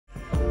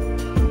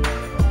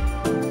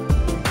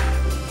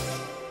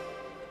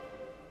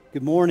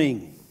Good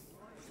morning.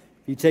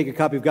 If you take a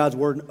copy of God's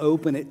Word and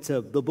open it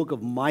to the book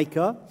of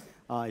Micah,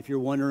 if you're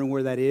wondering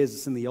where that is,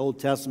 it's in the Old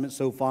Testament,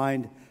 so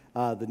find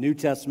the New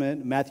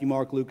Testament, Matthew,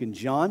 Mark, Luke, and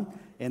John,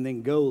 and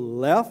then go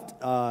left.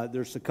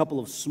 There's a couple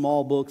of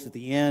small books at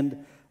the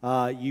end.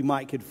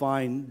 You could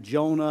find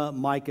Jonah,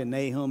 Micah,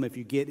 Nahum. If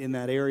you get in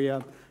that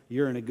area,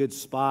 you're in a good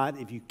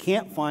spot. If you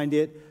can't find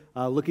it,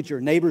 look at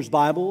your neighbor's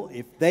Bible.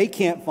 If they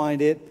can't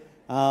find it,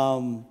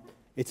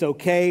 it's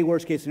okay.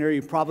 Worst case scenario,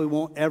 you probably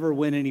won't ever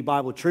win any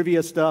Bible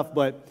trivia stuff,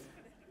 but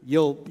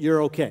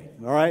you're okay.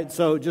 All right.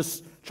 So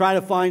just try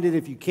to find it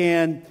if you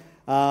can.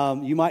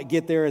 You might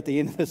get there at the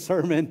end of the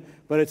sermon,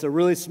 but it's a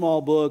really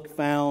small book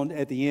found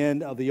at the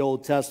end of the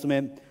Old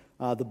Testament.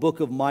 The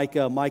book of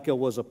Micah. Micah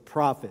was a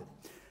prophet.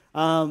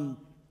 Over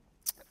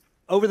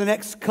the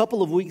next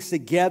couple of weeks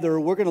together,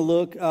 we're going to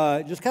look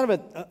just kind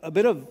of a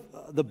bit of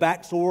the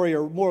backstory,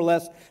 or more or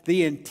less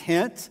the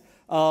intent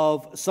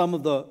of some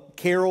of the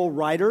carol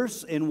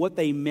writers and what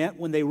they meant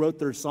when they wrote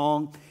their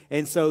song.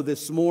 And so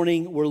this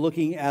morning we're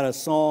looking at a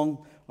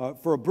song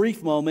for a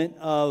brief moment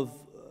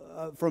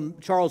from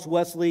Charles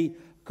Wesley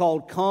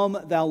called "Come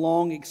Thou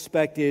Long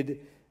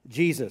Expected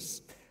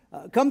Jesus."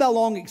 "Come Thou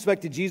Long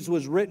Expected Jesus"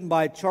 was written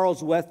by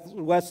Charles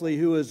Wesley,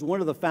 who is one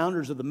of the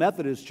founders of the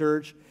Methodist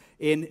Church,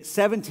 in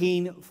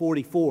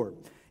 1744.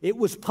 It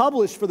was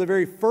published for the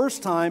very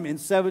first time in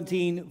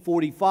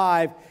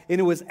 1745, and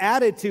it was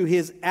added to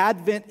his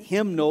Advent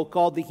hymnal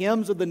called the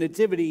Hymns of the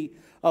Nativity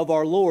of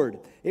Our Lord.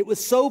 It was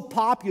so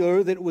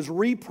popular that it was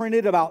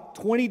reprinted about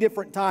 20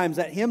 different times,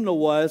 that hymnal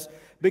was,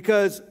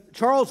 because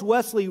Charles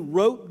Wesley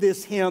wrote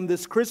this hymn,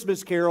 this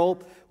Christmas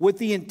carol, with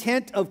the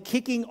intent of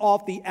kicking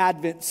off the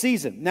Advent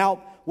season.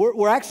 Now,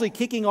 we're actually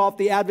kicking off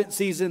the Advent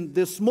season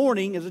this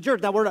morning as a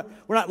church. Now, we're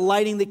not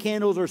lighting the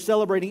candles or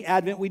celebrating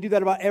Advent. We do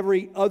that about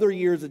every other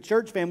year as a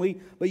church family,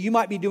 but you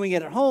might be doing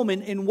it at home.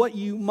 And what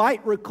you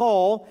might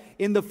recall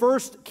in the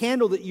first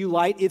candle that you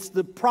light, it's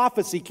the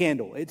prophecy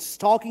candle. It's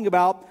talking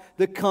about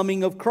the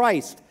coming of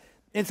Christ.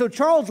 And so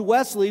Charles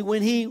Wesley,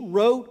 when he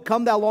wrote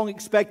 "Come Thou Long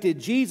Expected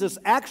Jesus,"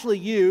 actually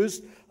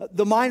used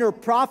the minor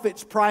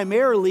prophets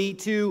primarily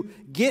to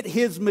get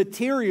his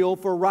material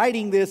for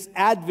writing this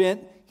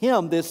Advent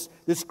hymn, this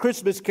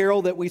Christmas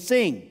carol that we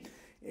sing.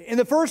 In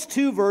the first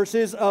two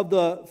verses of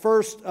the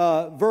first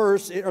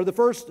verse, or the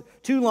first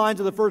two lines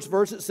of the first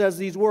verse, it says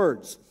these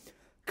words: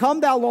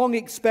 "Come Thou long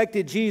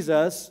expected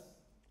Jesus,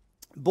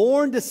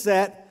 born to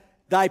set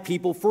thy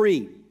people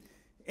free."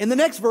 In the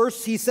next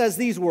verse, he says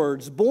these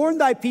words: "Born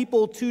thy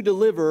people to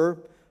deliver,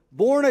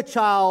 born a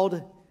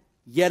child,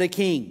 yet a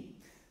king."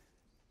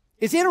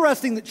 It's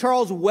interesting that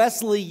Charles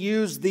Wesley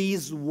used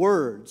these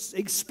words,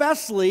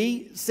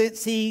 especially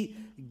since he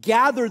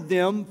gathered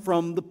them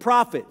from the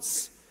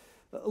prophets.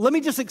 Let me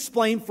just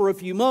explain for a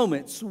few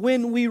moments.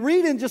 When we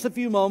read in just a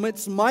few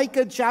moments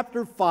Micah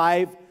chapter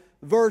 5,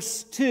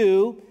 verse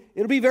 2,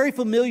 it'll be very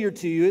familiar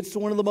to you. It's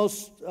one of the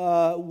most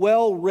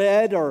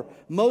well-read or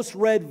most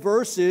read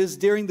verses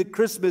during the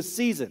Christmas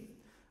season.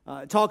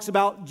 It talks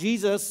about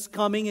Jesus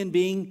coming and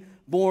being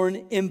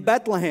born in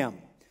Bethlehem.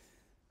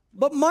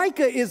 But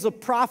Micah is a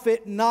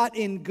prophet not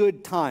in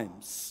good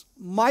times.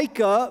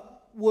 Micah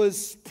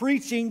was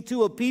preaching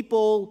to a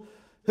people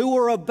who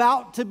were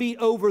about to be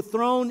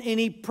overthrown, and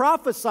he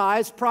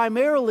prophesies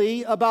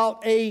primarily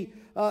about a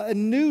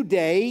new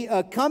day,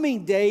 a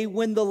coming day,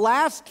 when the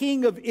last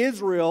king of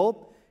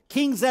Israel,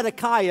 King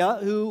Zedekiah,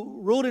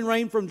 who ruled and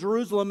reigned from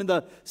Jerusalem in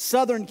the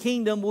southern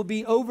kingdom, will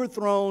be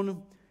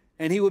overthrown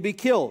and he will be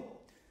killed.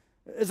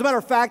 As a matter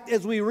of fact,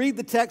 as we read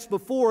the text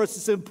before us,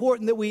 it's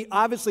important that we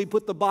obviously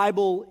put the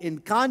Bible in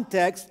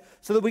context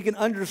so that we can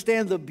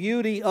understand the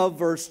beauty of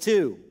verse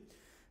 2.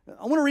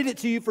 I want to read it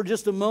to you for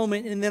just a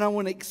moment, and then I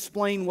want to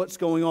explain what's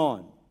going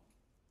on.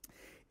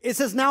 It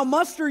says, "Now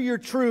muster your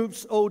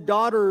troops, O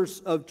daughters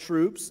of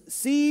troops.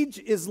 Siege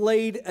is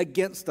laid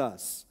against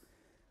us.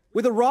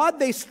 With a rod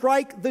they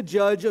strike the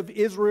judge of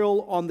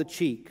Israel on the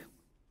cheek.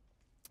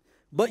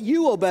 But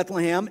you, O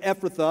Bethlehem,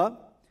 Ephrathah,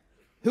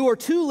 who are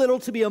too little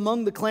to be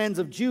among the clans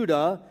of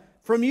Judah,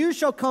 from you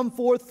shall come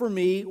forth for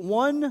me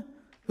one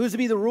who is to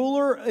be the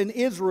ruler in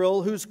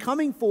Israel, whose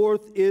coming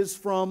forth is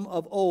from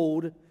of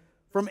old,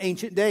 from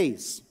ancient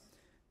days.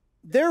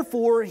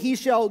 Therefore he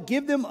shall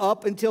give them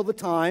up until the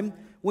time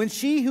when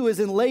she who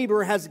is in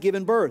labor has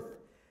given birth.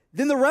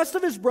 Then the rest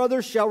of his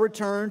brothers shall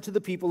return to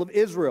the people of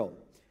Israel.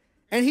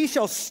 And he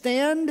shall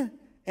stand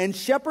and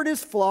shepherd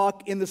his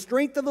flock in the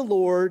strength of the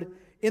Lord,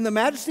 in the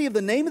majesty of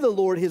the name of the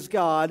Lord his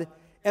God,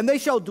 and they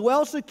shall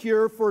dwell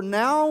secure, for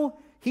now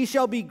he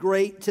shall be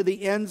great to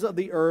the ends of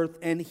the earth,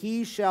 and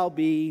he shall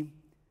be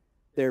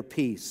their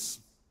peace."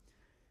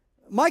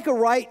 Micah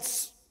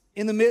writes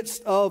in the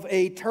midst of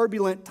a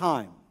turbulent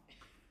time.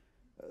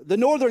 The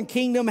northern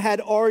kingdom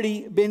had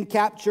already been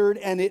captured,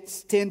 and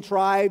its 10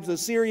 tribes.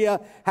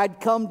 Assyria had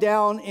come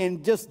down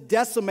and just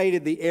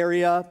decimated the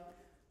area,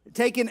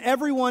 taken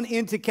everyone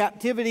into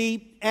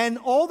captivity, and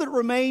all that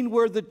remained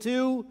were the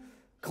two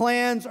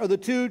clans, or the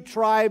two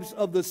tribes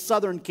of the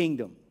southern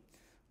kingdom.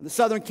 The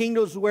southern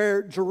kingdom is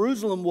where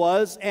Jerusalem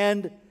was,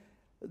 and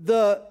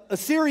the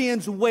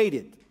Assyrians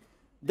waited.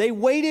 They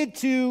waited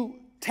to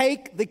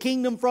take the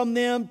kingdom from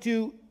them,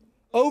 to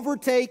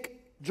overtake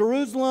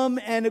Jerusalem.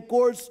 And of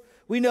course,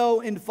 we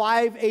know in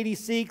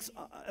 586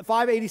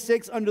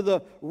 under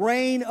the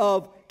reign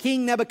of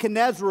King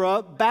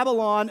Nebuchadnezzar,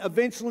 Babylon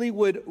eventually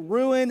would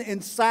ruin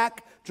and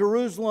sack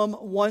Jerusalem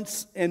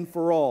once and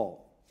for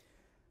all.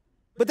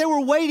 But they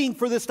were waiting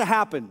for this to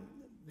happen.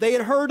 They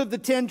had heard of the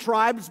 10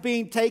 tribes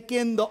being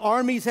taken. The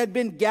armies had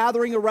been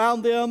gathering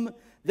around them.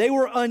 They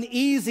were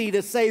uneasy,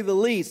 to say the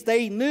least.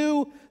 They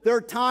knew their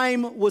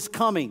time was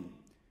coming.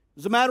 It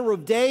was a matter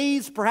of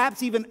days,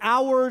 perhaps even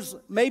hours,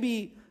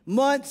 maybe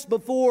months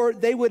before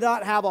they would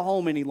not have a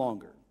home any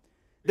longer.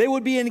 They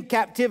would be in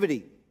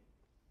captivity.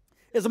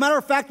 As a matter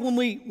of fact, when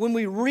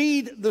we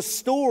read the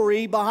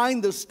story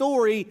behind the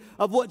story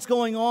of what's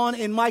going on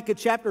in Micah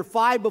chapter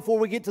 5, before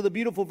we get to the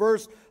beautiful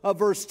verse of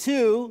verse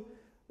 2,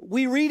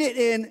 we read it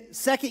in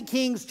 2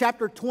 Kings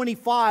chapter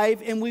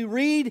 25, and we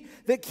read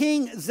that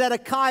King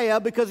Zedekiah,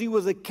 because he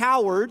was a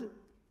coward,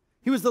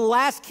 he was the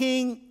last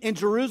king in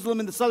Jerusalem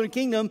in the southern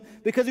kingdom,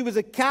 because he was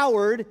a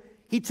coward,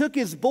 he took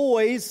his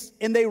boys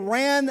and they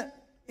ran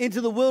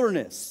into the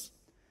wilderness.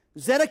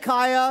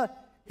 Zedekiah,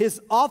 his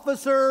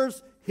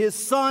officers, his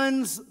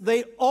sons,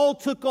 they all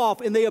took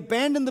off and they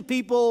abandoned the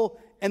people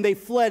and they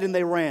fled and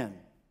they ran.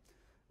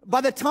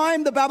 By the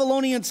time the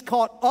Babylonians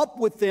caught up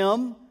with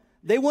them,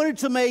 they wanted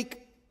to make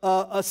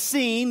a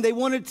scene. They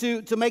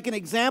wanted to make an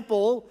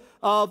example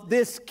of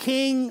this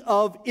king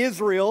of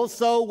Israel.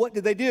 So what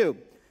did they do?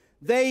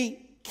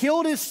 They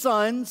killed his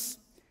sons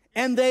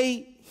and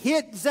they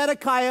hit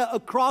Zedekiah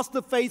across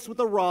the face with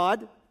a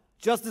rod,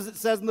 just as it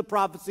says in the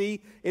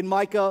prophecy in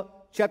Micah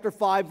chapter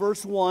 5,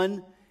 verse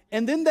 1.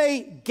 And then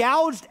they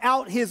gouged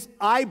out his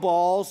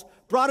eyeballs,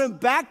 brought him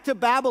back to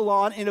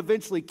Babylon, and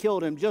eventually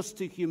killed him just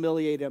to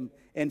humiliate him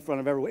in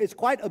front of everyone. It's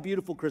quite a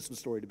beautiful Christmas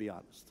story, to be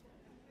honest.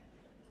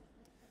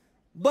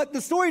 But the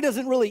story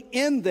doesn't really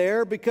end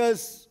there,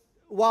 because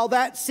while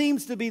that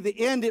seems to be the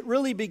end, it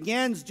really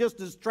begins just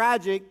as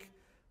tragic,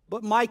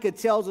 but Micah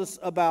tells us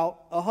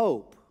about a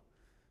hope.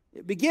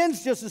 It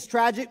begins just as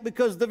tragic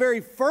because the very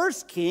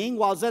first king,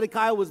 while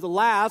Zedekiah was the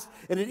last,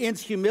 and it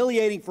ends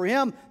humiliating for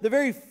him, the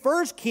very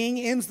first king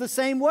ends the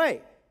same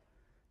way.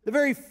 The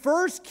very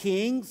first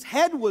king's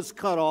head was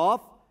cut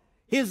off,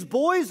 his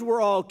boys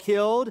were all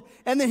killed,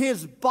 and then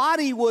his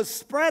body was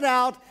spread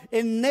out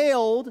and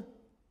nailed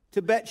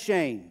to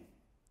Bethshan,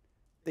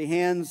 the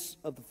hands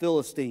of the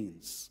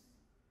Philistines.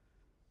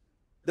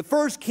 The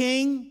first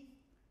king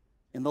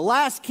and the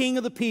last king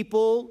of the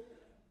people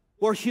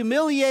were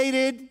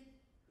humiliated.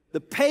 The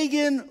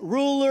pagan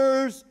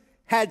rulers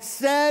had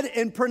said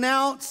and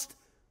pronounced,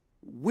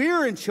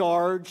 "We're in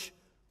charge,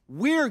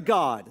 we're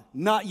God,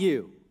 not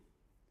you."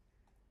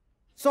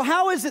 So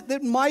how is it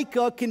that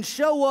Micah can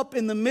show up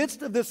in the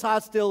midst of this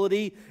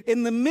hostility,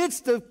 in the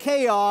midst of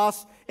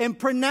chaos, and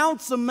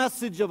pronounce a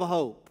message of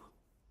hope?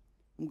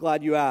 I'm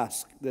glad you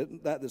asked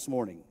that this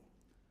morning.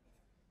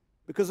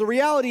 Because the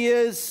reality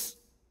is,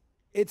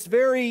 it's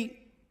very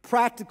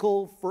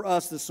practical for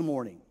us this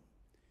morning.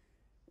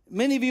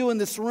 Many of you in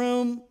this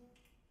room,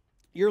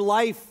 your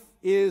life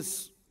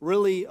is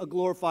really a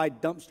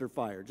glorified dumpster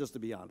fire, just to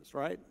be honest,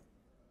 right?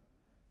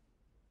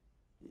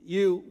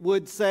 You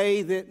would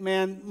say that,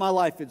 man, my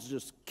life is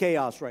just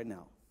chaos right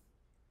now.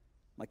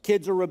 My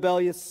kids are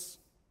rebellious.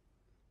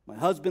 My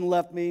husband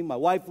left me. My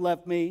wife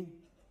left me.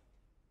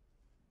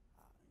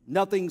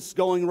 Nothing's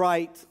going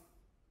right.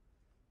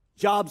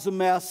 Job's a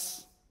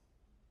mess.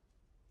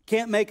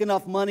 Can't make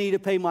enough money to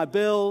pay my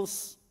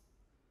bills.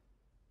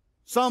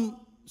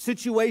 Some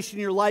situation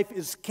in your life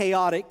is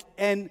chaotic,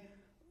 and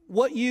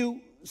what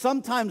you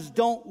sometimes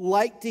don't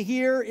like to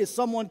hear is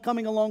someone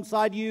coming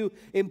alongside you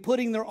and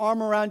putting their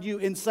arm around you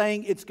and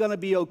saying it's going to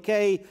be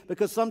okay,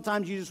 because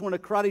sometimes you just want to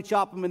karate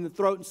chop them in the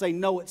throat and say,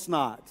 no, it's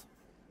not.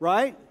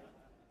 Right?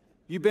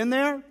 You been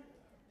there?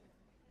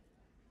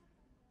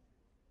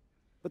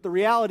 But the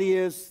reality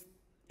is,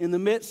 in the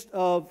midst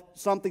of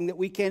something that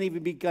we can't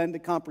even begin to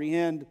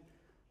comprehend,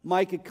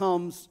 Micah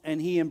comes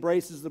and he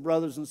embraces the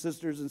brothers and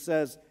sisters and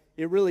says,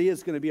 it really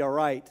is going to be all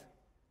right.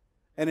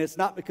 And it's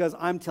not because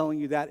I'm telling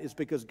you that, it's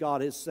because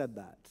God has said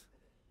that.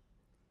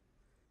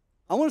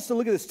 I want us to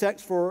look at this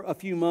text for a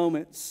few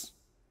moments,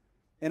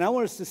 and I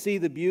want us to see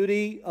the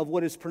beauty of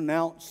what is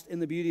pronounced in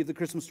the beauty of the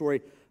Christmas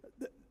story.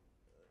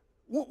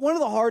 One of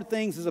the hard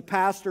things as a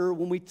pastor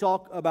when we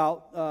talk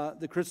about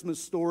the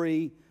Christmas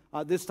story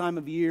this time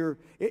of year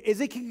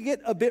is it can get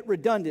a bit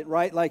redundant,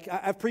 right? Like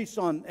I've preached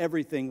on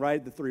everything,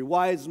 right? The three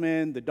wise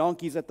men, the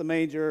donkeys at the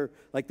manger,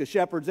 like the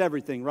shepherds,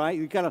 everything, right?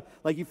 You kind of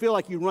like you feel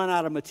like you run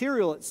out of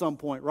material at some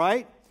point,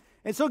 right?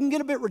 And so it can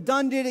get a bit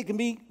redundant. It can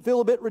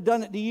feel a bit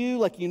redundant to you,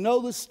 like you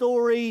know the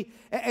story.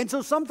 And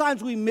so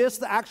sometimes we miss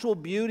the actual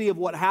beauty of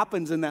what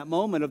happens in that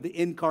moment of the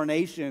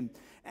incarnation.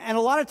 And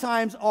a lot of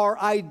times our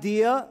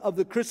idea of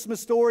the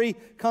Christmas story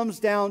comes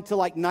down to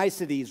like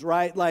niceties,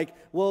 right? Like,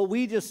 well,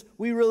 we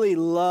really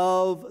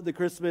love the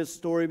Christmas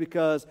story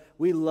because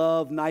we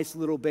love nice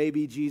little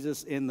baby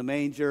Jesus in the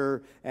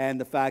manger and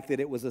the fact that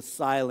it was a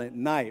silent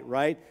night,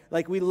 right?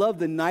 Like we love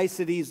the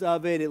niceties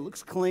of it. It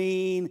looks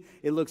clean.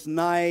 It looks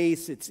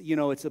nice. It's,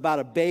 it's about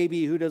a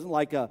baby. Who doesn't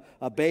like a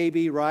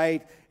baby,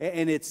 right?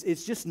 And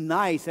it's just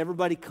nice.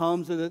 Everybody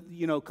comes to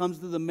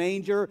the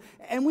manger.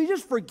 And we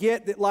just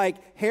forget that like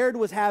Herod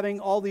was having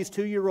all these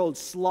 2-year-olds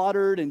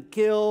slaughtered and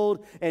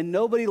killed, and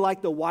nobody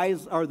liked the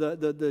wise or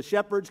the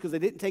shepherds because they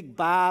didn't take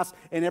baths,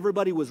 and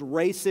everybody was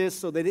racist,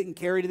 so they didn't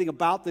care anything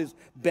about these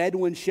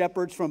Bedouin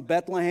shepherds from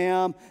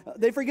Bethlehem.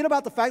 They forget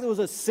about the fact that it was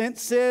a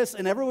census,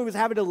 and everyone was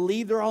having to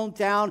leave their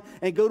hometown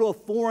and go to a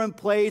foreign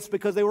place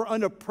because they were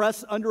under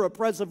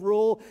oppressive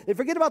rule. They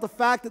forget about the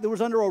fact that there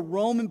was under a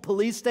Roman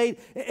police state.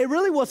 It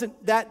really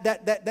wasn't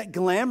that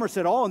glamorous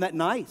at all and that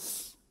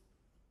nice.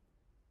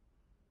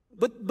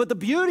 But the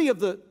beauty of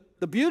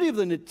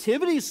the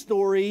nativity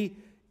story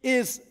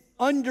is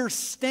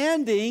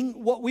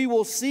understanding what we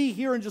will see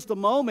here in just a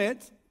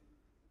moment,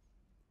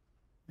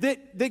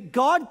 that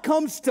God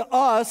comes to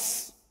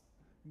us.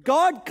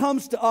 God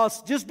comes to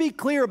us. Just be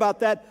clear about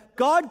that.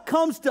 God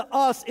comes to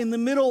us in the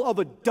middle of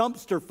a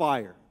dumpster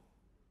fire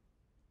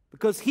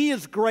because He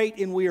is great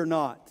and we are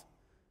not.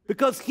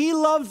 Because He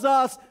loves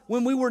us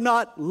when we were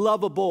not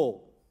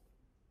lovable.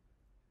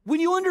 When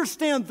you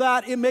understand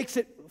that, it makes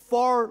it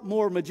far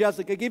more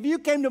majestic. Like if you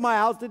came to my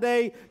house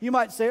today, you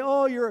might say,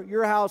 "Oh,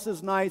 your house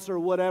is nice" or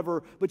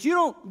whatever. But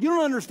you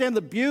don't understand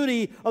the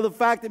beauty of the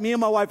fact that me and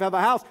my wife have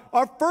a house.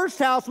 Our first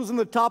house was in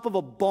the top of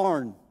a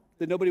barn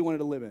that nobody wanted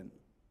to live in.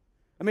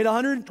 I made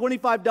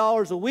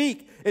 $125 a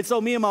week. And so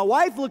me and my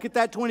wife look at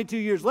that 22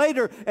 years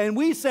later and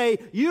we say,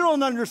 "You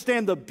don't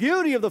understand the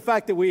beauty of the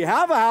fact that we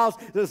have a house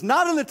that's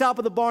not in the top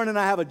of the barn and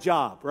I have a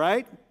job,"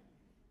 right?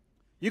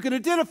 You can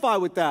identify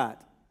with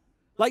that.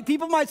 Like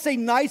people might say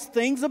nice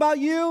things about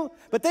you,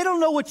 but they don't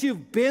know what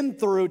you've been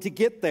through to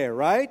get there,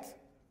 right?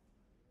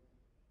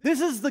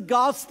 This is the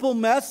gospel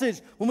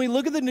message. When we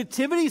look at the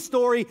nativity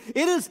story,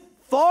 it is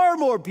far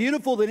more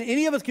beautiful than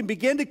any of us can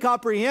begin to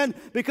comprehend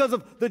because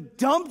of the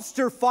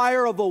dumpster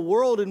fire of a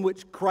world in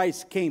which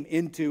Christ came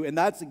into. And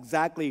that's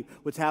exactly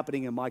what's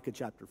happening in Micah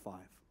chapter 5.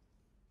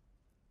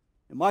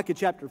 In Micah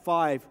chapter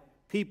 5,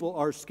 people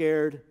are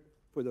scared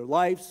for their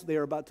lives. They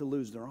are about to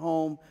lose their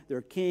home.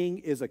 Their king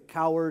is a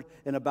coward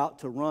and about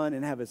to run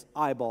and have his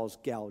eyeballs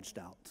gouged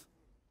out.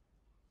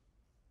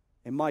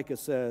 And Micah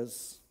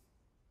says,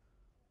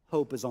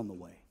 hope is on the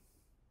way.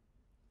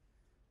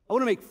 I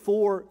want to make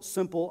 4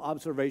 simple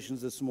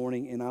observations this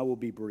morning, and I will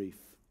be brief.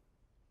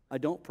 I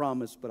don't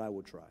promise, but I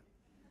will try.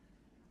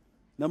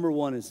 Number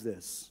 1 is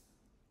this: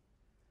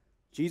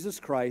 Jesus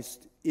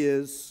Christ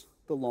is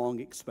the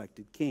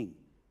long-expected king.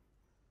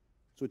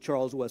 That's what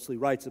Charles Wesley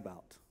writes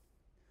about.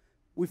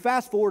 We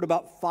fast forward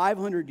about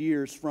 500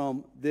 years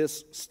from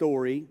this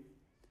story,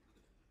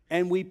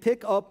 and we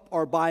pick up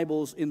our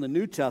Bibles in the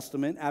New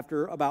Testament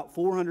after about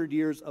 400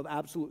 years of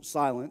absolute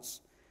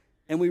silence,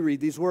 and we read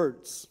these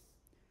words.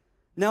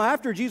 Now,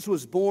 after Jesus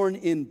was born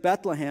in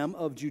Bethlehem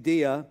of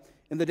Judea,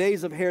 in the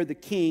days of Herod the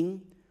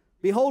king,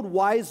 behold,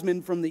 wise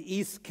men from the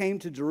east came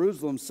to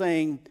Jerusalem,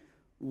 saying,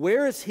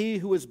 "Where is he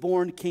who was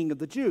born King of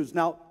the Jews?"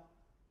 Now,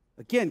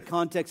 again,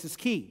 context is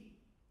key.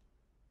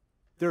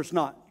 There's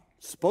not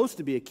supposed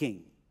to be a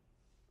king.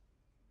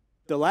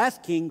 The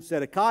last king,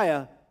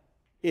 Zedekiah,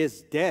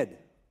 is dead.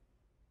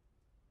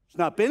 There's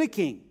not been a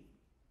king.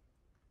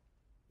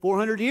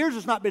 400 years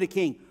there's not been a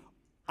king.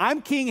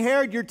 I'm King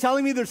Herod. You're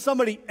telling me there's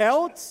somebody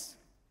else?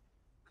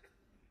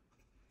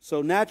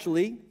 So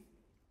naturally,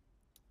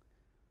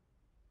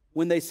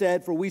 when they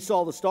said, "For we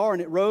saw the star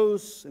and it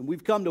rose, and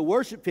we've come to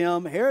worship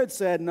him," Herod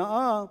said,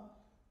 "Nuh-uh."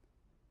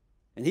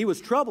 And he was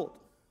troubled,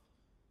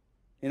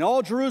 and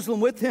all Jerusalem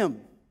with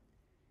him.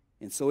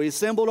 And so he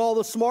assembled all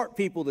the smart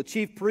people, the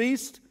chief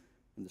priests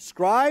and the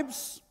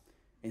scribes,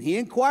 and he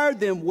inquired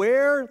them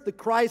where the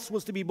Christ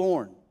was to be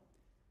born.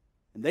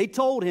 And they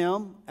told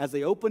him, as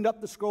they opened up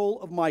the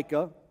scroll of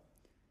Micah,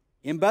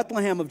 "In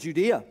Bethlehem of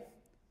Judea.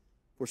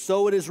 For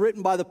so it is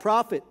written by the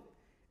prophet,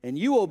 and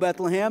you, O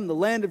Bethlehem, the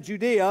land of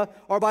Judea,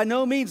 are by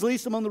no means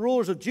least among the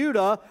rulers of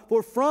Judah,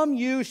 for from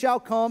you shall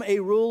come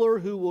a ruler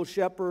who will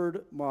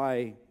shepherd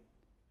my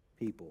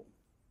people."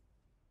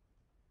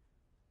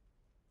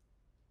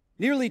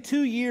 Nearly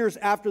 2 years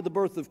after the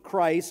birth of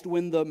Christ,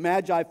 when the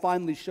Magi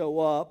finally show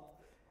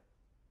up,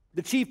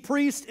 the chief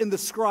priests and the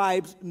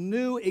scribes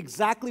knew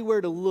exactly where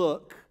to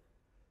look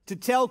to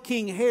tell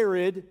King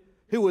Herod,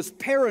 who was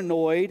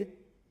paranoid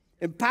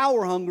and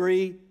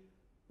power-hungry,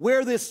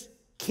 where this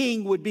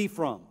king would be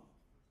from.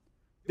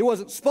 There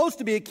wasn't supposed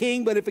to be a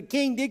king, but if a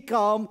king did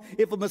come,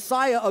 if a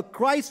Messiah, a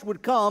Christ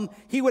would come,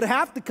 he would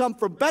have to come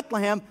from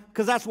Bethlehem,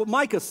 because that's what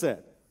Micah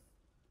said.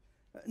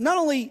 Not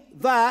only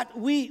that,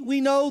 we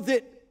know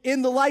that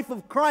in the life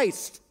of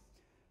Christ,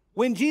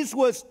 when Jesus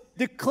was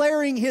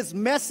declaring his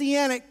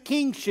messianic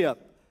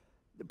kingship,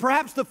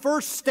 perhaps the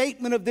first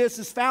statement of this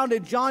is found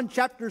in John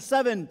chapter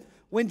 7,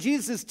 when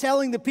Jesus is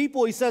telling the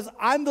people, he says,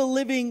 I'm the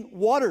living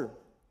water.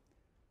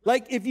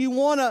 Like, if you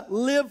want to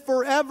live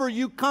forever,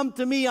 you come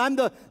to me. I'm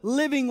the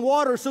living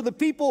water. So the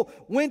people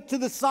went to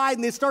the side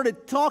and they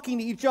started talking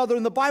to each other.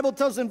 And the Bible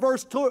tells us in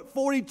verse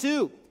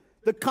 42,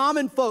 the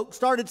common folk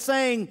started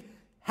saying,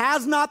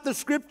 has not the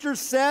scripture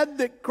said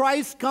that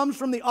Christ comes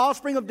from the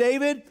offspring of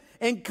David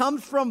and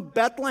comes from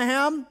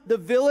Bethlehem, the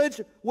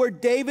village where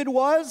David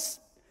was?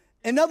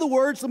 In other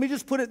words, let me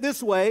just put it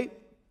this way.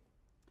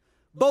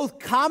 Both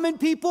common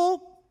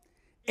people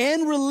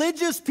and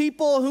religious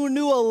people who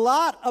knew a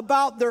lot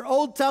about their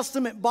Old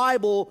Testament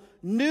Bible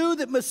knew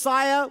that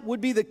Messiah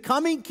would be the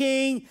coming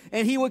king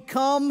and he would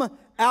come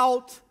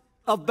out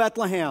of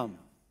Bethlehem.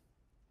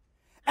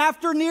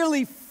 After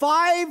nearly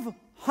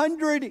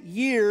 500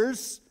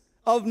 years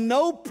of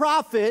no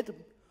prophet,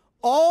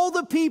 all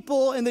the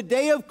people in the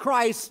day of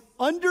Christ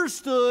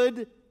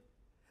understood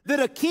that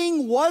a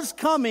king was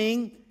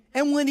coming,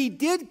 and when he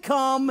did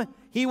come,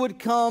 he would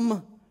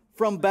come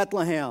from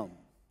Bethlehem.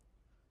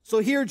 So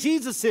here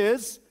Jesus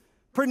is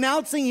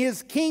pronouncing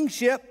his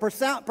kingship,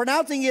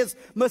 pronouncing his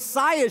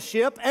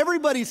messiahship.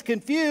 Everybody's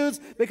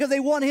confused because they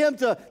want him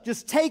to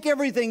just take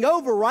everything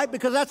over, right?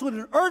 Because that's what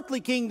an earthly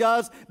king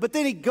does, but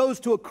then he goes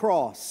to a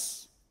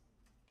cross.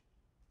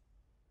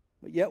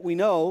 But yet we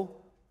know,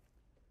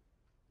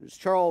 as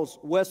Charles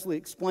Wesley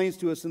explains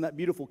to us in that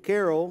beautiful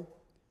carol,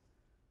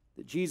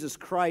 that Jesus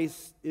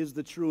Christ is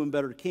the true and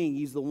better king.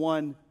 He's the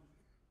one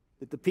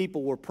that the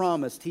people were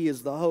promised. He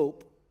is the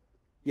hope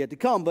yet to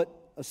come. But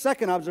a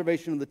second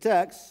observation of the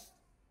text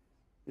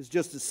is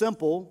just as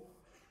simple.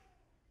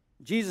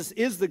 Jesus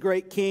is the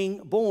great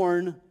king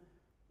born,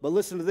 but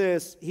listen to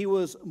this, he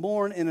was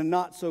born in a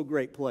not so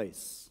great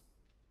place.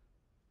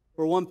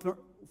 For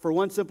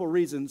one simple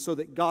reason, so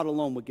that God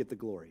alone would get the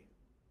glory.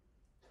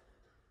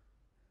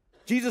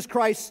 Jesus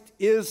Christ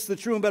is the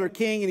true and better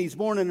king, and he's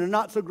born in a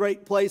not so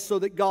great place so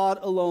that God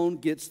alone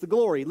gets the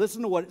glory.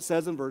 Listen to what it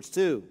says in verse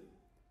 2.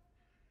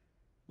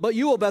 But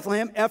you, O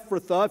Bethlehem,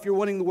 Ephrathah, if you're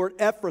wanting the word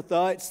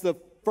Ephrathah, it's the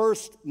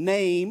first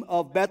name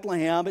of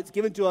Bethlehem. It's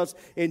given to us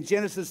in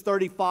Genesis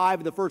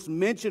 35, the first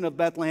mention of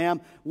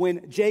Bethlehem,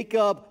 when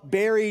Jacob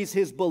buries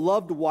his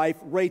beloved wife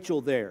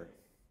Rachel there.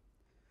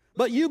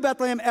 But you,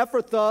 Bethlehem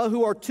Ephrathah,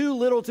 who are too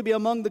little to be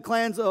among the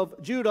clans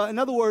of Judah, in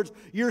other words,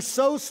 you're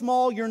so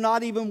small you're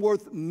not even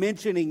worth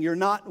mentioning. You're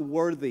not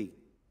worthy.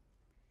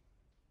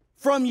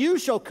 From you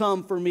shall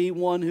come for me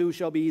one who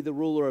shall be the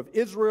ruler of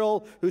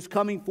Israel, whose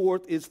coming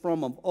forth is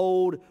from of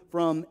old,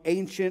 from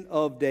ancient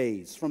of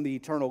days, from the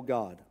eternal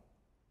God.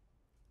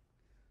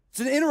 It's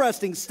an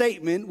interesting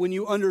statement when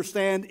you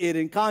understand it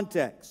in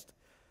context.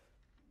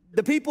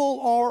 The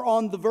people are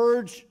on the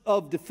verge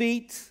of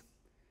defeat.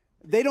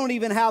 They don't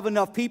even have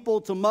enough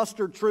people to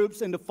muster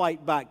troops and to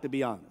fight back, to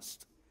be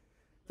honest.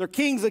 Their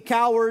king's a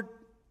coward.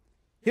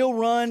 He'll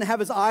run, have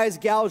his eyes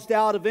gouged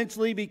out,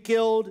 eventually be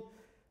killed.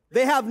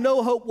 They have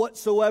no hope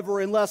whatsoever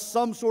unless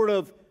some sort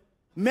of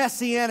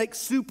messianic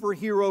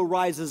superhero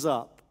rises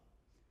up.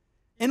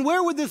 And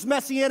where would this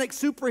messianic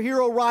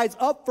superhero rise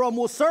up from?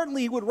 Well,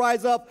 certainly he would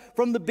rise up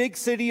from the big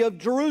city of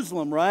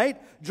Jerusalem, right?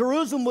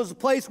 Jerusalem was a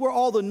place where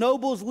all the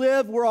nobles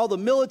lived, where all the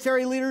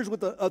military leaders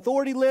with the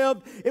authority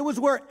lived. It was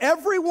where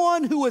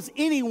everyone who was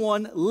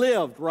anyone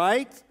lived,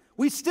 right?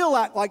 We still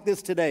act like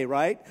this today,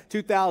 right?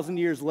 2,000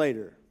 years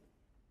later.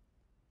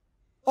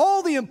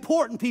 All the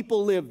important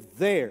people lived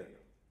there.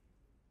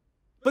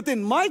 But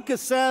then Micah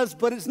says,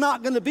 but it's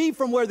not going to be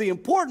from where the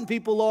important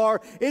people are.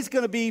 It's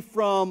going to be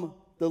from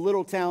the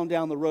little town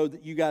down the road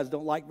that you guys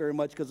don't like very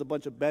much because a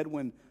bunch of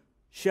Bedouin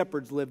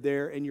shepherds live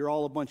there and you're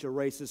all a bunch of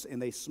racists and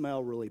they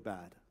smell really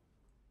bad.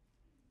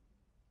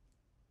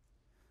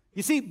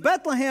 You see,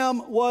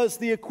 Bethlehem was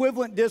the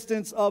equivalent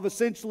distance of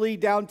essentially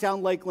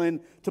downtown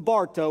Lakeland to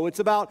Bartow. It's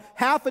about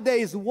half a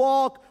day's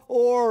walk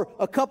or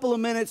a couple of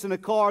minutes in a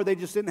car. They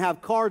just didn't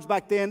have cars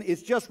back then.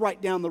 It's just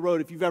right down the road.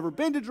 If you've ever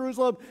been to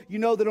Jerusalem, you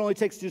know that it only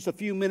takes just a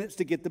few minutes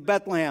to get to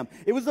Bethlehem.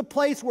 It was a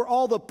place where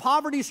all the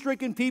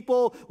poverty-stricken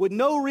people with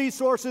no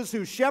resources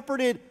who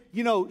shepherded,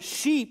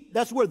 sheep,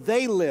 that's where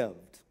they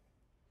lived.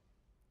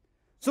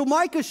 So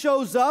Micah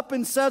shows up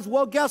and says,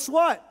 well, guess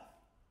what?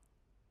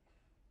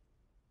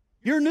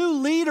 Your new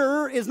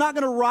leader is not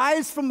going to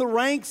rise from the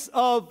ranks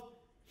of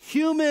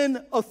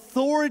human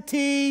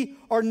authority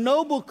or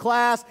noble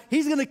class.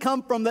 He's going to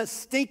come from that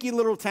stinky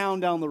little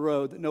town down the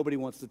road that nobody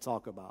wants to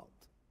talk about.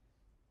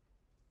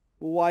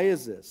 Well, why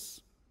is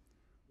this?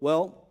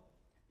 Well,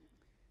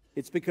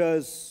 it's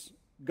because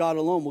God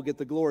alone will get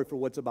the glory for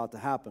what's about to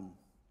happen.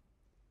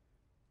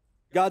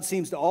 God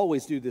seems to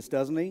always do this,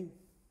 doesn't he?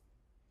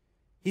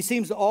 He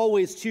seems to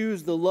always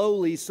choose the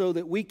lowly so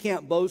that we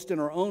can't boast in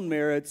our own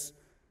merits,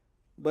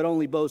 but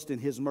only boast in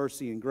his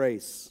mercy and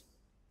grace.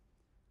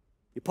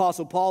 The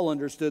Apostle Paul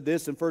understood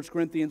this in 1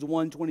 Corinthians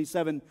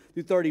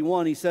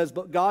 1:27-31. He says,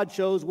 but God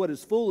chose what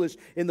is foolish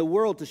in the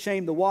world to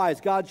shame the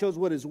wise. God chose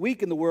what is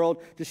weak in the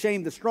world to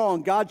shame the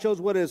strong. God chose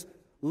what is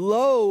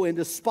low and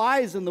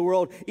despised in the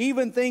world,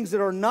 even things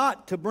that are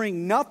not, to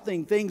bring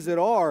nothing things that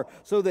are,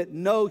 so that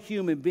no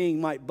human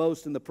being might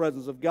boast in the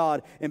presence of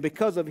God. And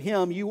because of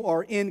him, you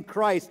are in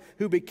Christ,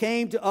 who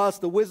became to us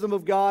the wisdom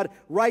of God,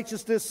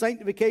 righteousness,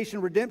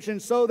 sanctification, redemption,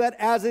 so that,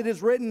 as it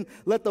is written,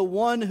 let the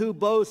one who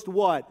boasts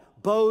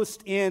what?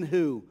 Boast in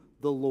who?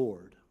 The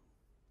Lord.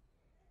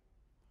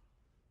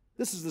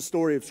 This is the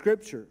story of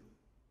Scripture.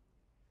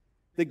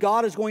 That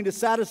God is going to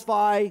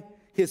satisfy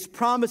his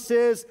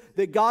promises,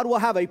 that God will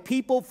have a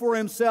people for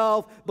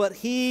himself, but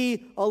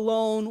he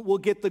alone will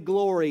get the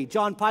glory.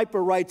 John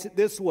Piper writes it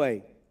this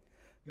way: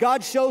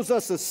 God shows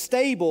us a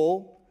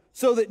stable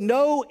so that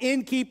no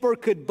innkeeper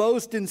could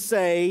boast and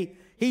say,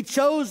 he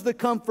chose the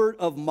comfort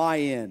of my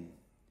inn.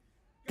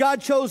 God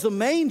chose a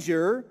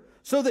manger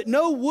so that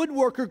no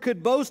woodworker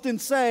could boast and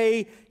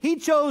say, he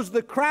chose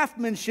the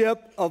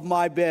craftsmanship of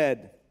my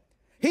bed.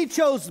 He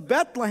chose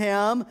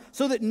Bethlehem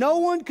so that no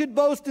one could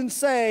boast and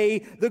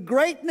say, the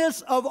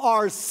greatness of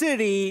our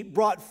city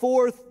brought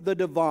forth the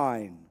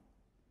divine.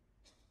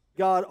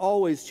 God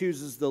always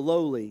chooses the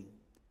lowly.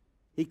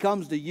 He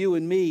comes to you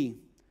and me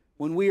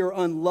when we are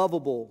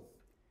unlovable.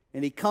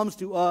 And he comes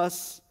to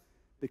us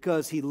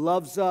because he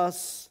loves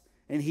us,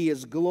 and he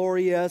is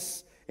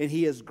glorious, and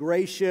he is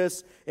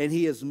gracious, and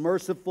he is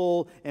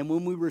merciful. And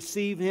when we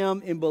receive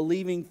him in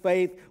believing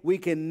faith, we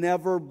can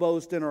never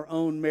boast in our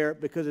own merit,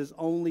 because it's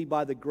only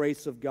by the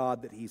grace of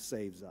God that he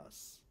saves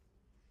us.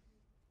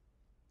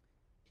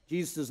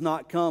 Jesus does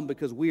not come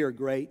because we are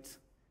great.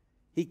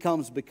 He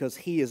comes because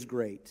he is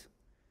great.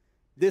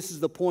 This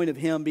is the point of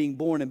him being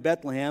born in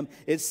Bethlehem.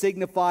 It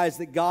signifies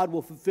that God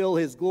will fulfill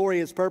his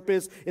glorious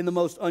purpose in the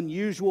most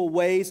unusual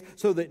ways,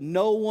 so that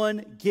no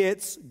one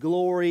gets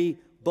glory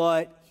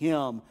but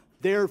him.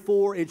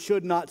 Therefore, it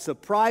should not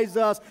surprise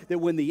us that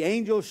when the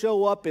angels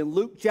show up in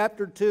Luke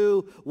chapter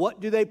 2,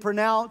 what do they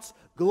pronounce?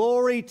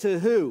 Glory to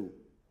who?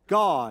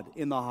 God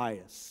in the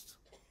highest.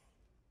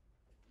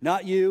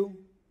 Not you,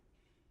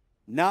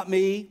 not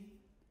me,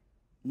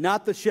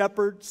 not the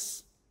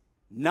shepherds,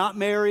 not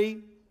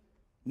Mary,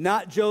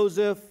 not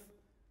Joseph.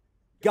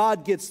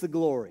 God gets the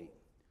glory.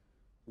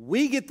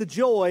 We get the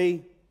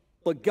joy,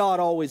 but God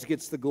always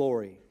gets the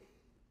glory.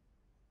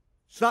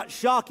 It's not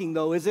shocking,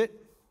 though, is it?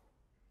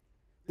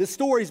 This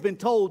story's been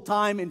told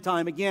time and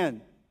time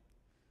again.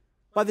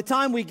 By the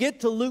time we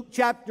get to Luke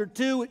chapter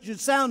 2, it should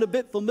sound a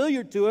bit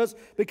familiar to us,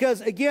 because,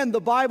 again,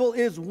 the Bible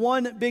is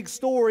one big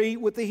story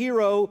with the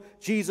hero,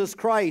 Jesus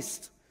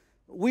Christ.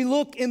 We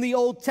look in the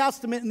Old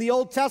Testament, and the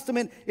Old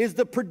Testament is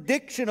the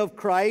prediction of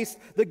Christ.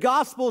 The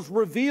Gospels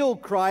reveal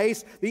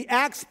Christ. The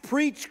Acts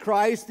preach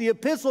Christ. The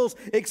epistles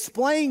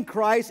explain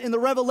Christ. And the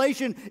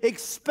Revelation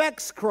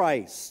expects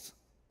Christ.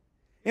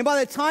 And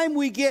by the time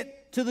we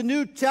get to the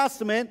New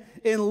Testament,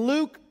 in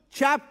Luke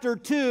chapter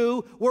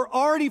 2, we're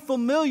already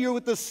familiar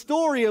with the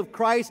story of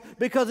Christ,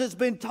 because it's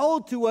been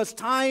told to us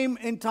time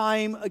and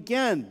time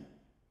again.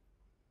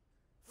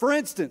 For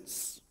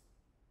instance,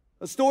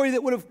 a story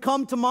that would have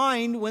come to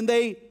mind when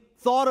they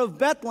thought of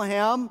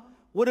Bethlehem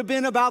would have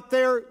been about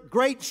their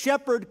great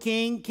shepherd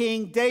king,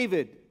 King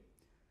David.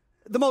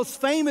 The most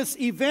famous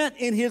event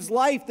in his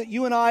life that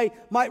you and I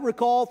might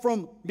recall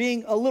from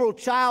being a little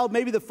child,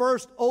 maybe the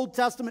first Old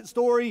Testament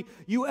story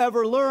you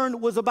ever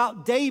learned, was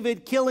about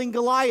David killing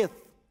Goliath.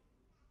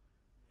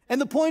 And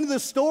the point of the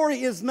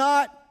story is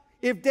not,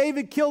 if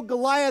David killed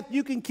Goliath,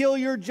 you can kill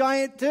your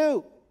giant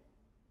too.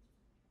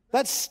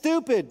 That's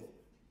stupid.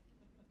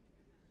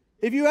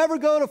 If you ever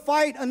go to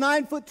fight a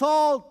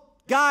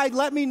 9-foot-tall guy,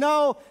 let me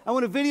know. I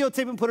want to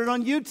videotape and put it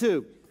on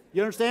YouTube.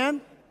 You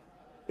understand?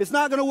 It's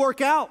not going to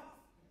work out.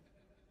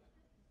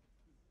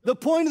 The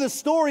point of the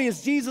story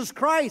is Jesus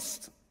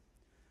Christ.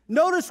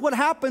 Notice what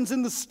happens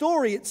in the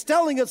story. It's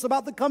telling us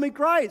about the coming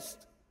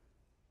Christ.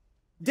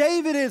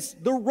 David is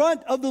the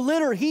runt of the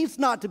litter. He's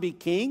not to be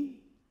king.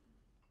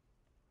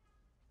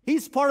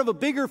 He's part of a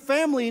bigger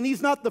family, and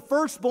he's not the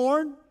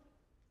firstborn.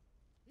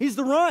 He's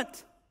the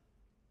runt.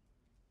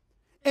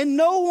 And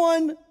no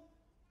one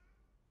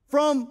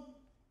from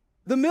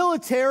the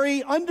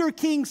military under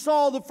King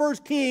Saul, the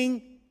first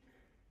king,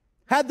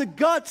 had the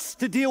guts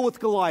to deal with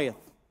Goliath.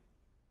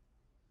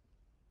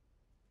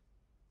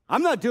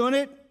 I'm not doing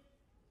it.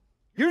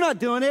 You're not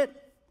doing it.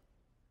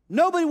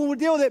 Nobody would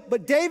deal with it,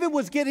 but David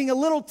was getting a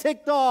little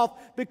ticked off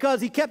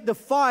because he kept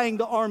defying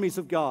the armies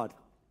of God.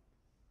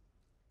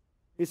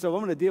 He said, I'm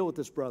going to deal with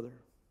this brother.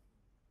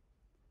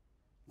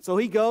 So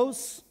he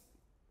goes,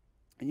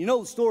 and you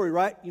know the story,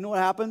 right? You know what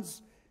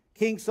happens?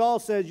 King Saul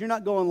says, you're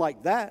not going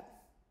like that.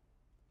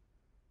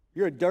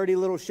 You're a dirty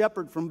little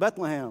shepherd from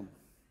Bethlehem.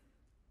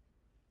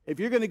 If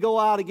you're going to go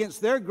out against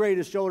their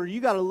greatest soldier,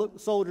 you got to look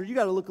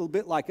a little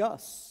bit like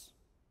us.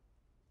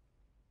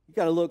 You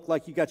got to look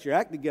like you got your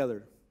act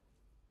together.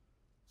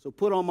 So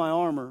put on my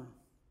armor.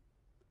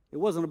 It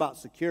wasn't about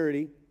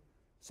security.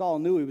 Saul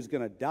knew he was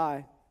going to die.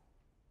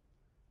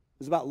 It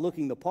was about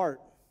looking the part.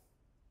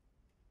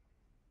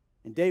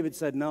 And David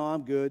said, no,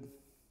 I'm good.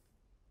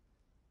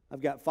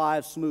 I've got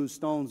 5 smooth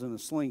stones and a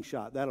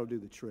slingshot. That'll do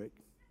the trick.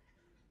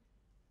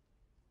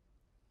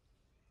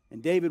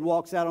 And David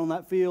walks out on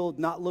that field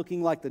not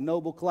looking like the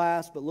noble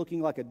class, but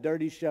looking like a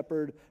dirty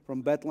shepherd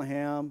from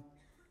Bethlehem.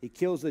 He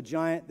kills the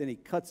giant, then he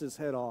cuts his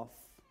head off,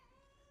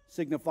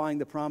 signifying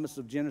the promise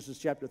of Genesis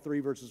chapter 3,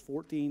 verses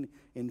 14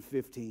 and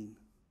 15.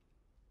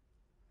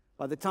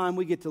 By the time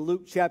we get to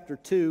Luke chapter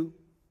 2,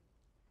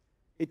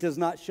 it does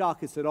not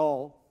shock us at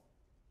all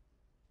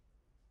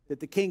that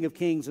the King of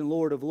Kings and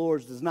Lord of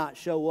Lords does not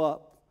show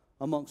up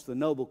amongst the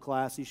noble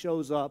class. He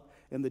shows up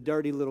in the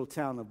dirty little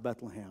town of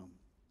Bethlehem.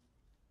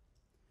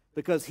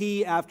 Because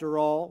he, after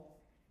all,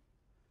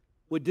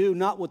 would do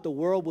not what the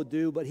world would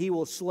do, but he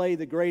will slay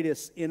the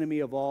greatest enemy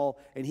of all,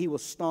 and he will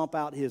stomp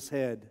out his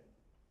head.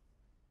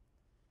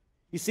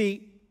 You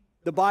see,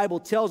 the Bible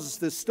tells us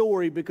this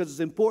story because it's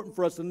important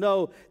for us to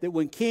know that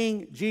when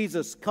King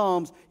Jesus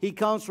comes, he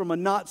comes from a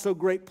not so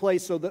great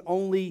place so that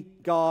only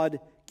God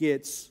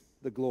gets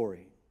the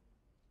glory.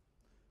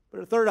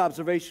 But a third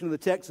observation of the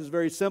text is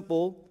very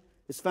simple.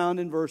 It's found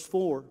in verse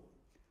 4.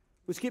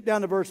 We skip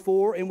down to verse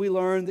 4 and we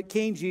learn that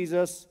King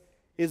Jesus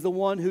is the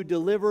one who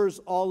delivers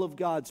all of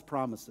God's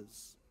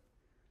promises.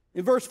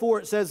 In verse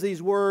 4 it says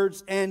these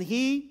words, "And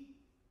he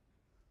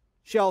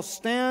shall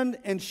stand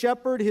and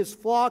shepherd his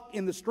flock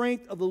in the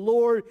strength of the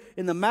Lord,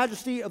 in the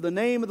majesty of the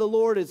name of the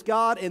Lord his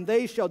God, and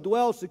they shall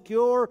dwell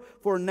secure,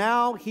 for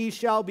now he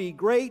shall be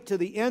great to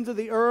the ends of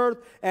the earth,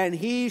 and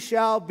he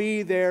shall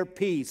be their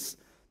peace."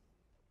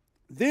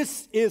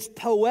 This is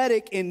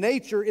poetic in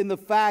nature in the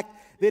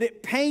fact that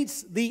it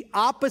paints the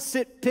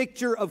opposite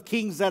picture of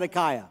King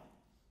Zedekiah.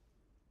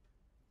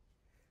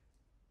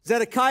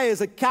 Zedekiah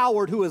is a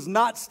coward who is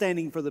not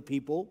standing for the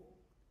people.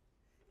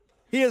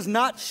 He is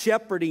not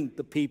shepherding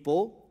the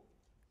people.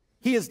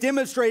 He is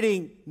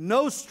demonstrating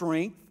no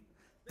strength.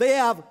 They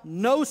have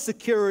no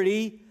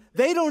security.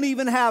 They don't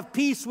even have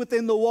peace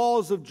within the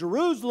walls of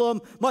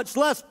Jerusalem, much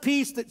less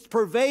peace that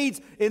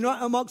pervades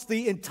amongst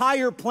the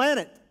entire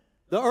planet,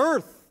 the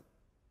earth.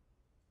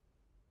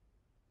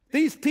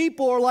 These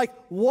people are like,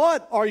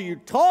 what are you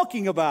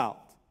talking about?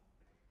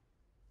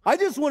 I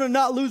just want to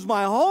not lose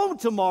my home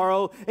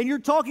tomorrow, and you're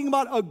talking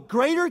about a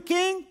greater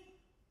king?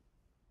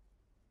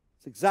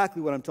 It's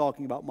exactly what I'm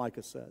talking about,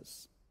 Micah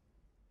says.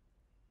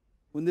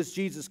 When this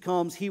Jesus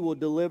comes, he will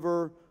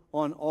deliver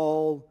on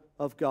all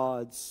of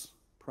God's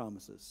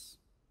promises.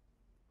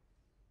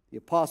 The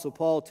Apostle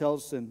Paul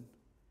tells us in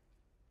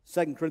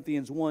 2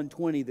 Corinthians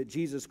 1:20 that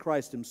Jesus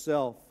Christ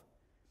himself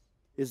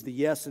is the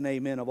yes and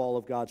amen of all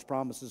of God's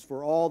promises.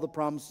 For all the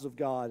promises of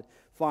God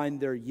find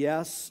their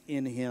yes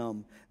in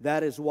him.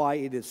 That is why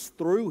it is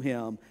through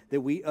him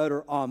that we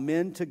utter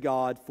amen to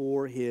God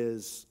for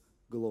his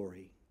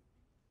glory.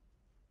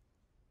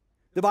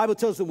 The Bible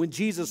tells us that when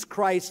Jesus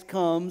Christ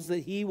comes, that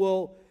he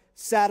will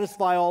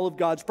satisfy all of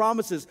God's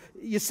promises.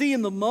 You see,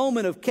 in the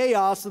moment of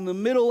chaos, in the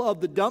middle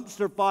of the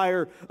dumpster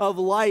fire of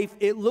life,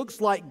 it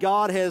looks like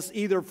God has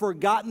either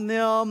forgotten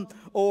them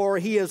or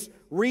he has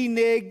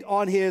reneged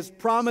on his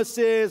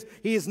promises.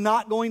 He is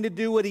not going to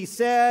do what he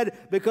said,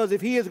 because if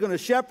he is going to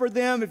shepherd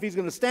them, if he's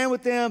going to stand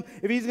with them,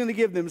 if he's going to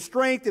give them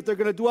strength, if they're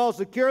going to dwell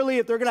securely,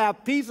 if they're going to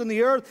have peace on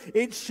the earth,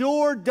 it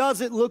sure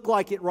doesn't look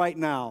like it right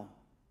now.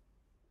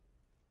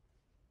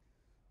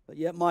 But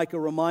yet Micah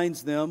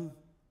reminds them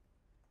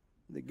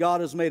that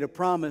God has made a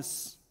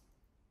promise,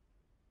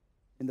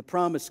 and the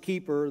promise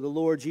keeper, the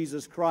Lord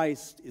Jesus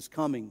Christ, is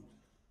coming.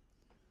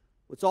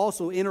 What's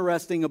also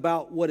interesting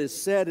about what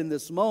is said in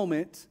this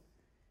moment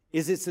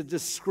is it's a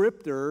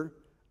descriptor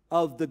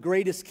of the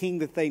greatest king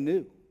that they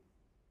knew.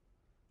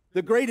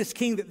 The greatest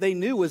king that they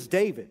knew was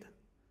David.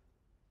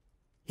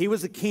 He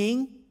was a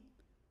king.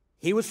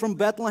 He was from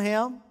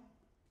Bethlehem.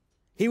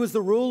 He was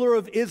the ruler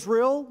of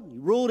Israel. He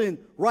ruled in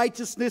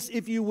righteousness,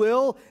 if you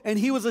will, and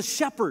he was a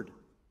shepherd.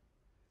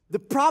 The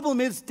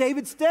problem is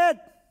David's dead.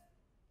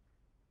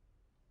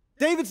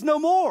 David's no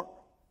more.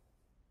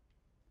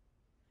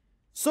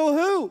 So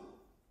who?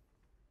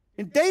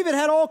 And David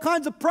had all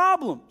kinds of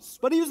problems,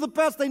 but he was the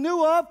best they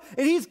knew of,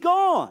 and he's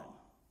gone.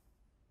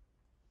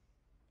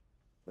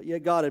 But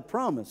yet God had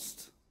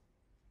promised.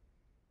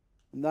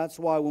 And that's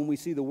why when we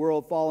see the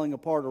world falling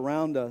apart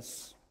around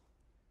us,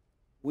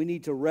 we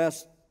need to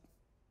rest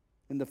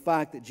in the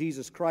fact that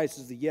Jesus Christ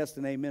is the yes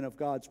and amen of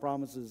God's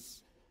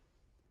promises.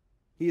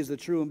 He is the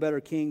true and better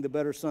king, the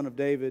better son of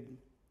David.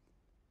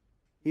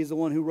 He's the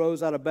one who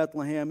rose out of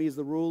Bethlehem. He's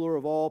the ruler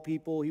of all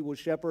people. He will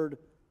shepherd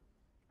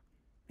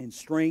in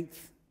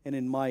strength and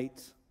in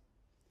might.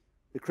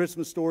 The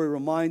Christmas story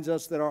reminds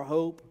us that our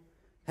hope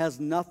has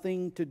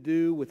nothing to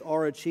do with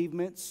our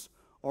achievements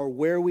or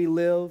where we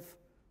live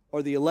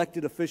or the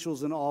elected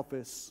officials in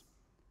office.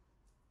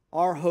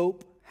 Our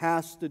hope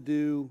has to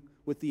do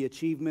with the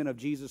achievement of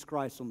Jesus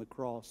Christ on the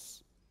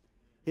cross,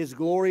 His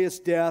glorious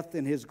death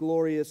and His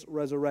glorious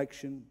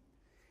resurrection.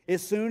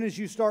 As soon as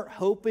you start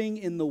hoping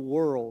in the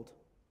world,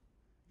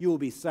 you will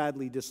be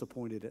sadly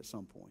disappointed at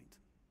some point.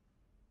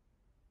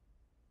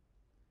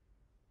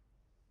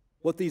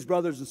 What these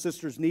brothers and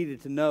sisters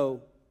needed to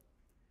know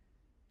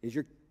is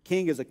your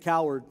king is a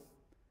coward,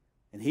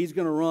 and he's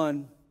going to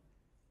run,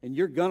 and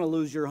you're going to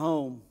lose your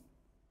home,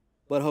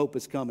 but hope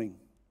is coming.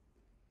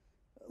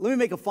 Let me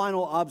make a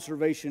final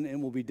observation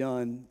and we'll be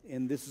done.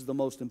 And this is the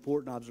most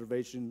important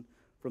observation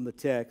from the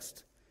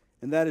text.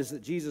 And that is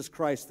that Jesus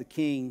Christ the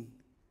King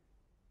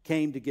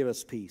came to give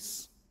us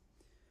peace.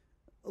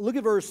 Look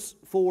at verse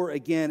 4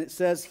 again. It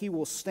says, He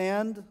will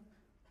stand,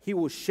 He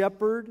will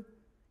shepherd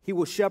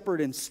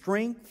in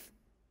strength.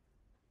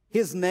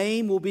 His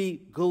name will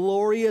be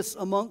glorious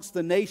amongst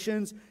the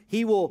nations.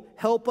 He will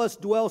help us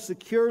dwell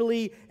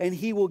securely, and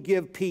He will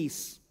give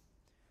peace.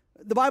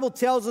 The Bible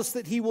tells us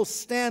that He will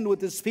stand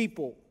with His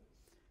people.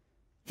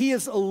 He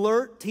is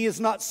alert. He is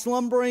not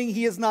slumbering.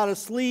 He is not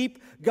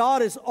asleep.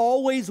 God is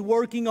always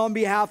working on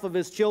behalf of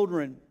His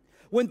children.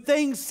 When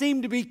things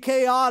seem to be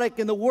chaotic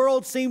and the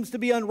world seems to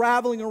be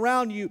unraveling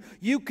around you,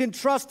 you can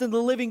trust in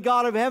the living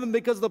God of heaven,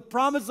 because the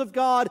promise of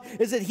God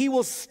is that He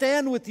will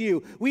stand with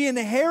you. We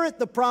inherit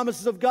the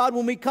promises of God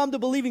when we come to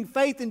believing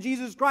faith in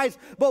Jesus Christ,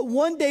 but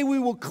one day we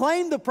will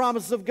claim the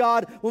promises of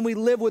God when we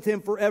live with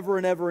Him forever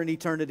and ever in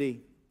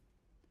eternity.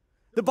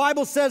 The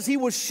Bible says He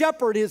will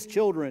shepherd His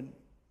children.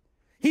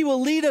 He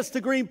will lead us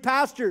to green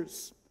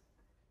pastures.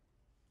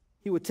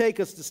 He will take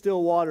us to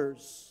still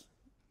waters.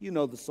 You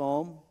know the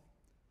psalm.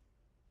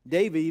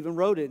 David even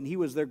wrote it, and he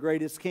was their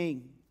greatest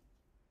king.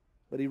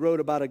 But he wrote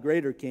about a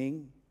greater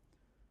king.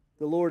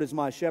 The Lord is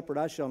my shepherd,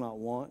 I shall not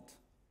want.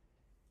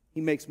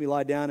 He makes me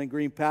lie down in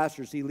green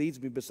pastures. He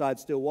leads me beside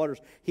still waters.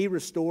 He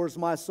restores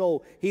my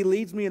soul. He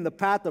leads me in the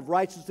path of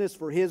righteousness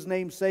for His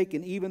name's sake.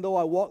 And even though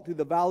I walk through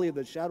the valley of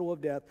the shadow of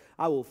death,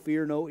 I will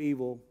fear no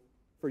evil,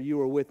 for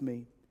You are with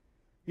me.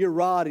 Your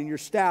rod and Your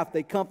staff,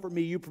 they comfort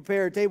me. You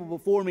prepare a table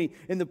before me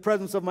in the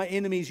presence of my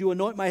enemies. You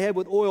anoint my head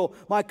with oil.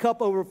 My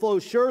cup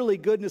overflows. Surely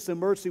goodness and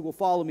mercy will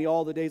follow me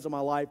all the days of my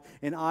life,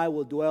 and I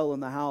will dwell in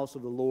the house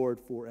of the Lord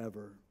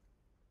forever.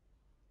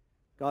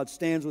 God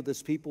stands with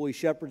His people. He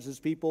shepherds His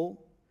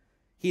people.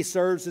 He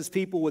serves His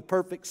people with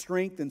perfect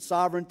strength and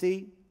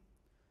sovereignty.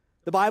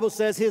 The Bible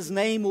says His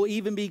name will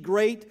even be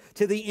great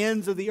to the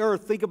ends of the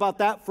earth. Think about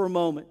that for a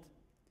moment.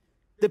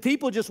 The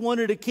people just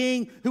wanted a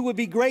king who would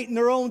be great in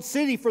their own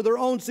city for their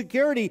own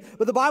security.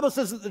 But the Bible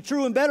says that the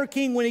true and better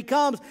king, when He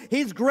comes,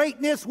 His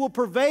greatness will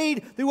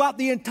pervade throughout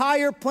the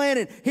entire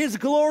planet. His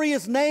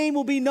glorious name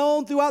will be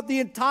known throughout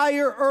the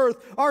entire earth.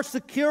 Our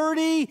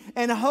security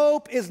and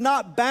hope is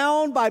not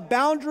bound by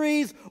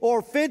boundaries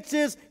or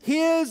fences.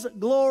 His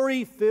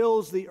glory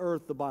fills the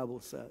earth, the Bible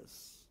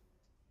says.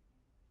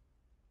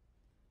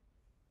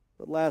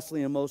 But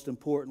lastly and most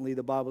importantly,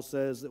 the Bible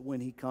says that when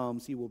He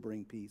comes, He will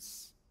bring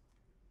peace.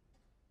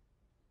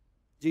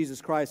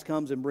 Jesus Christ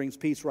comes and brings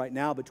peace right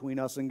now between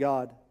us and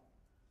God.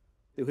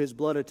 Through His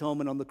blood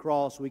atonement on the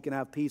cross, we can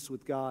have peace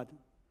with God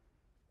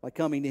by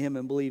coming to Him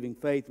and believing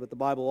faith. But the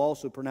Bible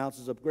also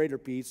pronounces a greater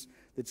peace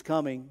that's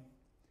coming,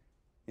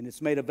 and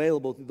it's made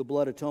available through the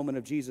blood atonement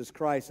of Jesus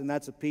Christ. And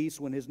that's a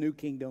peace when His new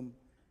kingdom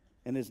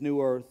and His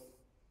new earth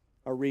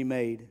are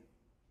remade.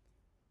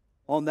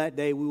 On that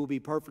day, we will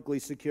be perfectly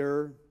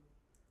secure,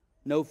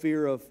 no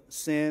fear of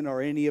sin or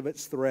any of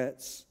its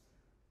threats.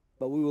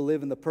 But we will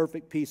live in the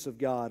perfect peace of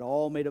God,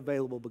 all made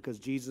available because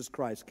Jesus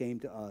Christ came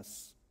to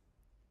us.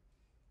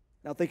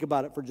 Now think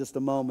about it for just a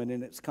moment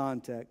in its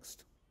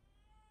context.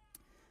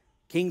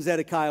 King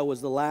Zedekiah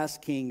was the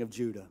last king of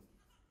Judah,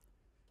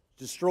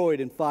 destroyed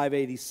in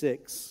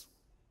 586.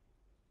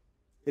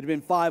 It had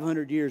been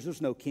 500 years.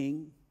 There's no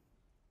king,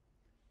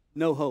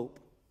 no hope.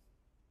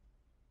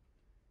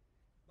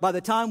 By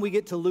the time we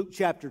get to Luke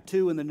chapter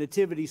 2 in the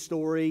nativity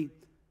story,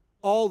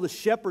 all the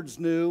shepherds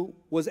knew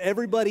was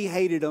everybody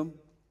hated them.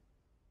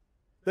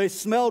 They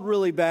smelled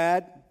really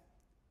bad.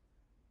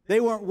 They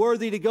weren't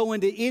worthy to go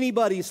into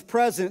anybody's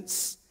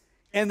presence.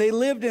 And they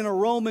lived in a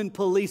Roman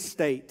police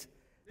state.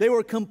 They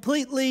were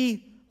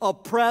completely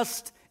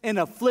oppressed and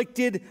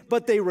afflicted,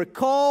 but they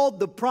recalled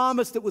the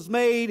promise that was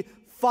made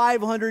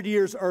 500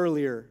 years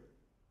earlier.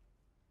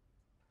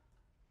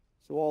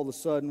 So all of a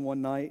sudden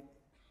one night,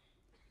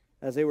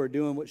 as they were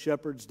doing what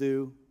shepherds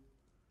do,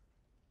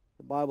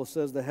 the Bible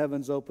says the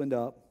heavens opened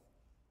up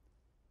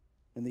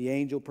and the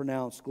angel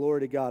pronounced,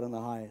 "Glory to God in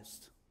the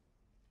highest."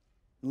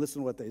 And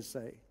listen to what they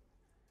say.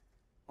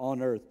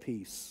 On earth,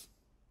 peace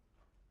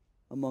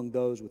among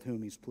those with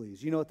whom He's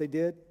pleased. You know what they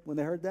did when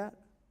they heard that?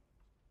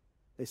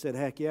 They said,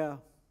 heck yeah.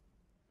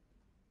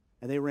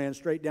 And they ran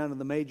straight down to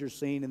the major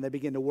scene and they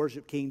began to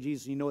worship King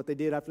Jesus. You know what they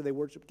did after they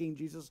worshiped King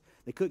Jesus?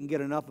 They couldn't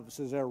get enough of it,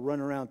 so they were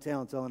running around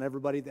town telling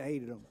everybody that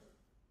hated them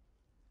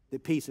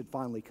that peace had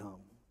finally come.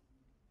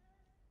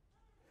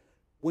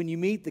 When you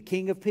meet the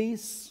King of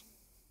Peace,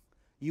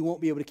 you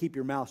won't be able to keep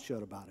your mouth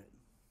shut about it.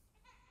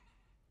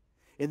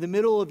 In the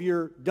middle of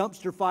your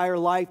dumpster fire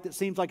life that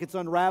seems like it's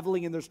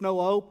unraveling and there's no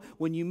hope,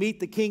 when you meet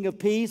the King of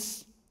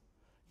Peace,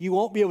 you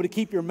won't be able to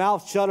keep your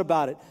mouth shut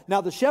about it.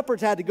 Now, the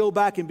shepherds had to go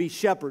back and be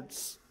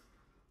shepherds.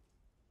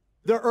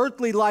 Their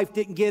earthly life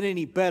didn't get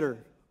any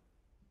better.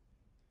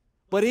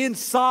 But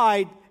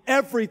inside,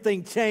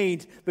 everything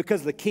changed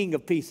because the King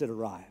of Peace had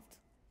arrived.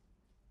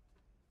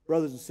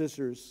 Brothers and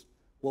sisters,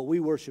 what we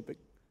worship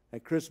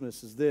at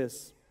Christmas is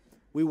this.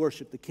 We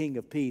worship the King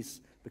of Peace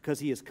because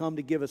He has come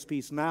to give us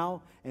peace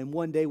now, and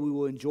one day we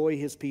will enjoy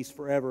His peace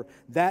forever.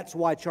 That's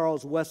why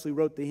Charles Wesley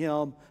wrote the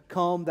hymn,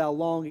 "Come, thou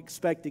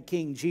long-expected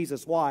King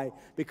Jesus." Why?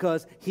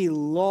 Because he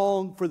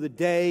longed for the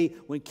day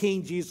when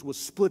King Jesus would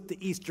split the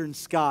eastern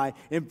sky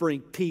and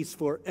bring peace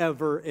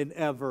forever and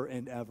ever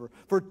and ever.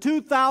 For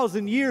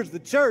 2,000 years, the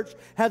church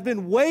has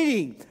been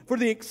waiting for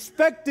the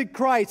expected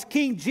Christ,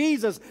 King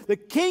Jesus, the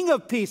King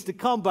of peace, to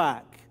come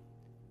back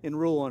and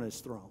rule on His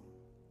throne.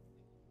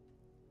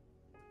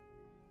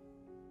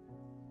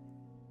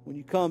 When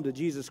you come to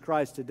Jesus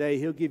Christ today,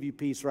 He'll give you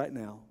peace right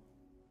now.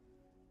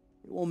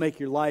 It won't make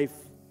your life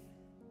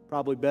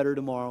probably better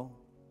tomorrow.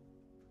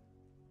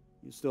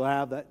 You still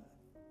have that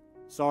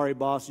sorry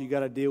boss you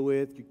got to deal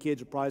with. Your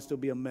kids will probably still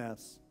be a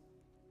mess.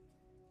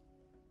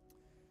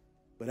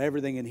 But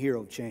everything in here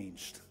will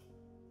change.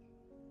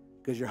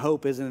 Because your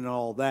hope isn't in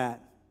all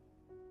that.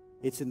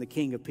 It's in the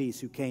King of Peace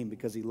who came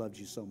because He loved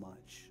you so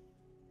much.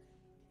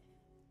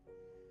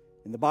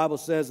 And the Bible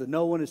says that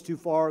no one is too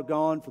far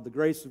gone for the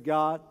grace of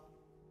God.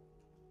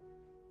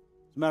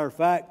 As a matter of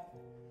fact,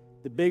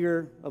 the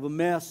bigger of a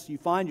mess you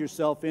find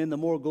yourself in, the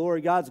more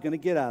glory God's going to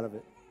get out of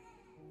it.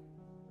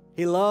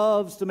 He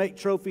loves to make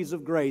trophies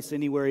of grace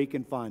anywhere He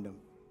can find them.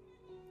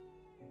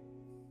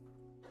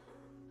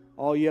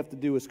 All you have to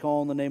do is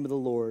call on the name of the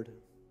Lord,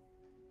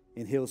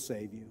 and He'll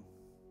save you.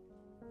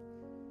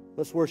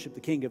 Let's worship the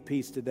King of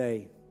Peace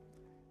today,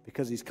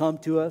 because He's come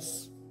to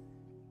us,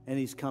 and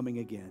He's coming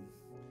again.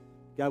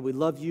 God, we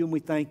love You and we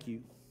thank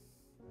You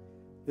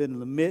that in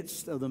the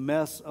midst of the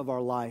mess of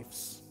our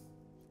lives,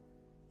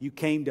 You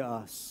came to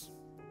us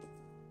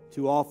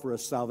to offer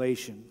us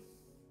salvation.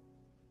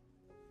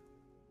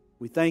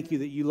 We thank You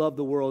that You love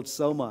the world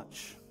so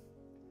much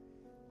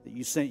that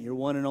You sent Your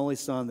one and only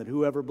Son, that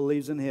whoever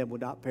believes in Him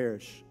would not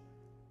perish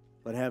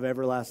but have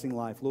everlasting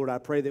life. Lord, I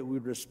pray that we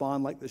would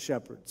respond like the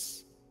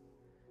shepherds,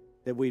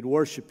 that we'd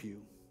worship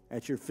You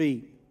at Your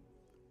feet,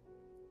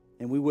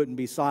 and we wouldn't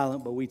be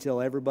silent, but we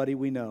tell everybody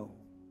we know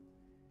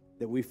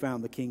that we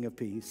found the King of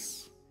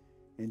Peace.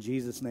 In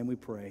Jesus' name we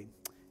pray.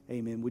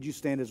 Amen. Would you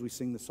stand as we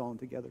sing the song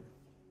together?